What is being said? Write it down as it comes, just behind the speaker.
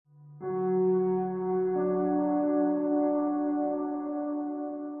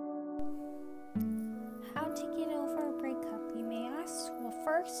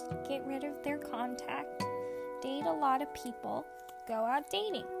get rid of their contact, date a lot of people, go out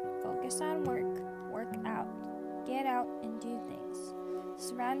dating, focus on work out, get out and do things.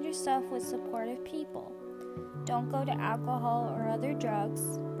 Surround yourself with supportive people. Don't go to alcohol or other drugs.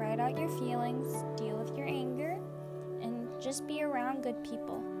 Write out your feelings, deal with your anger, and just be around good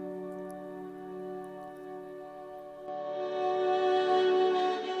people.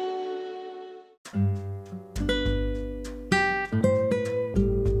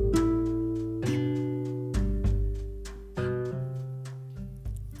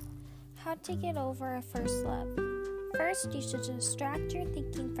 How to get over a first love. First, you should distract your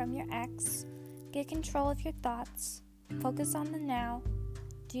thinking from your ex, get control of your thoughts, focus on the now,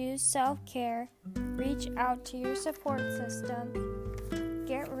 do self-care, reach out to your support system,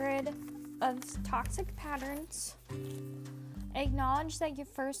 get rid of toxic patterns, acknowledge that your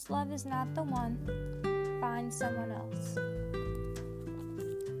first love is not the one, find someone else.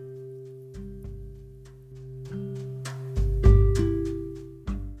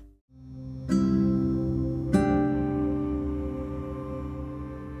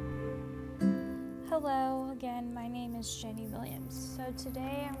 Hello again, my name is Jenny Williams. So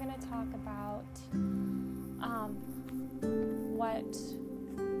today I'm going to talk about what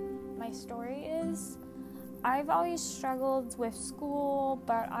my story is. I've always struggled with school,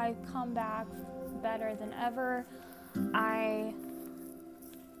 but I've come back better than ever. I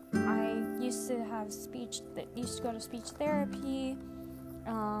used to go to speech therapy.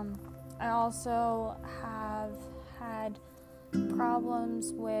 I also have had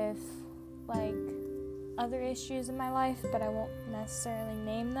problems with other issues in my life, but I won't necessarily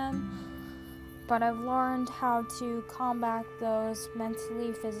name them. But I've learned how to combat those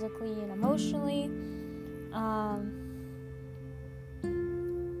mentally, physically, and emotionally.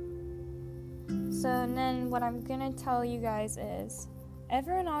 And then what I'm gonna tell you guys is,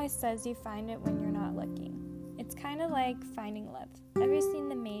 everyone always says you find it when you're not looking. It's kind of like finding love. Ever seen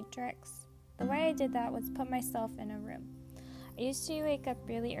The Matrix? The way I did that was put myself in a room. I used to wake up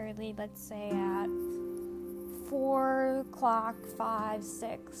really early, let's say at 4 o'clock, 5,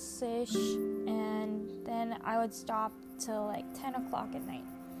 6-ish, and then I would stop till 10 o'clock at night.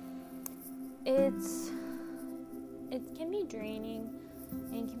 It can be draining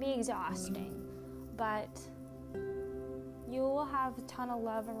and it can be exhausting, but you will have a ton of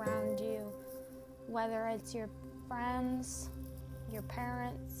love around you, whether it's your friends, your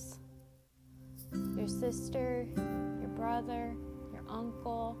parents, your sister, your brother, your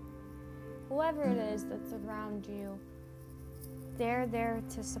uncle, whoever it is that's around you. They're there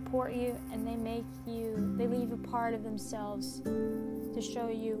to support you, and they leave a part of themselves to show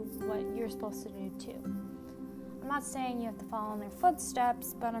you what you're supposed to do too. I'm not saying you have to follow in their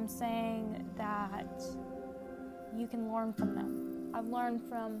footsteps, but I'm saying that you can learn from them. I've learned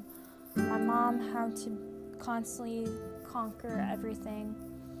from my mom how to constantly conquer everything.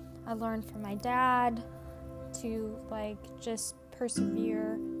 I learned from my dad to just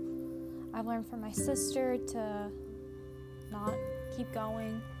persevere. I've learned from my sister to not keep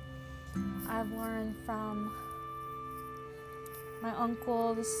going. I've learned from my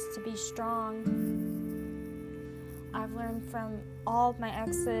uncles to be strong. I've learned from all of my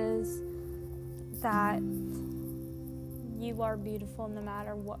exes that you are beautiful no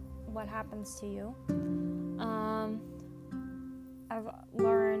matter what happens to you. I've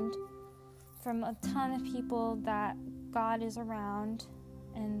learned from a ton of people that God is around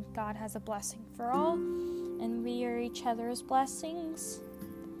and God has a blessing for all, and we are each other's blessings.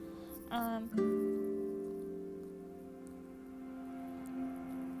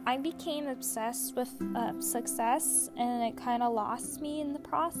 I became obsessed with success, and it kind of lost me in the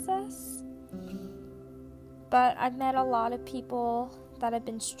process. But I've met a lot of people that have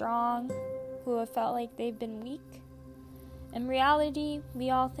been strong, who have felt like they've been weak. In reality, we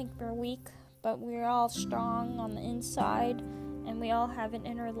all think we're weak, but we're all strong on the inside, and we all have an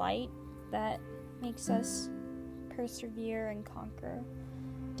inner light that makes us persevere and conquer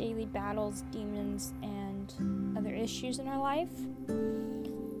daily battles, demons, and other issues in our life.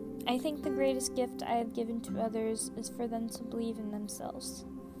 I think the greatest gift I have given to others is for them to believe in themselves.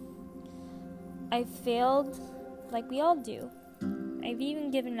 I've failed, like we all do. I've even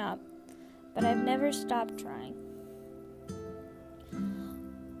given up, but I've never stopped trying.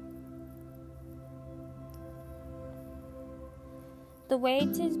 The way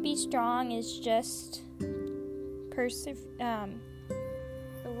to be strong is just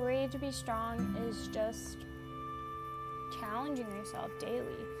challenging yourself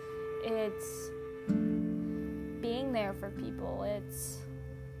daily. It's being there for people. It's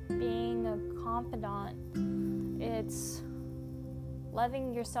being a confidant. It's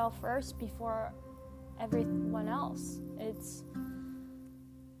loving yourself first before everyone else. It's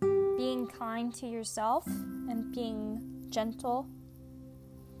being kind to yourself and being gentle.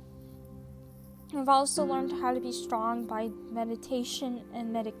 I've also learned how to be strong by meditation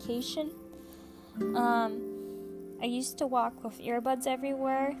and medication. I used to walk with earbuds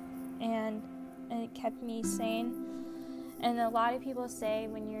everywhere, and it kept me sane. And a lot of people say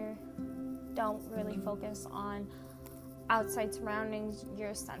when you don't really focus on outside surroundings,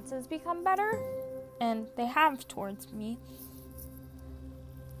 your senses become better, and they have towards me.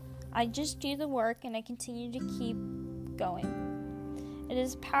 I just do the work, and I continue to keep going. It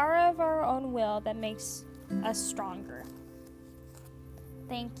is the power of our own will that makes us stronger.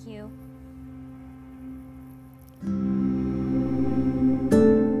 Thank you.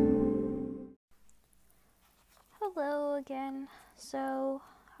 Hello again. So,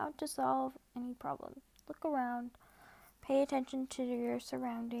 how to solve any problem? Look around. Pay attention to your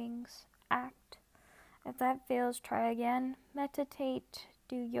surroundings. Act. If that fails, try again. Meditate.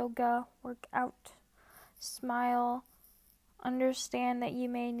 Do yoga. Work out. Smile. Understand that you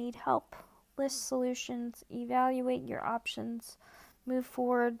may need help. List solutions. Evaluate your options. Move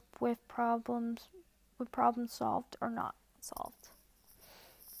forward with problems solved or not solved.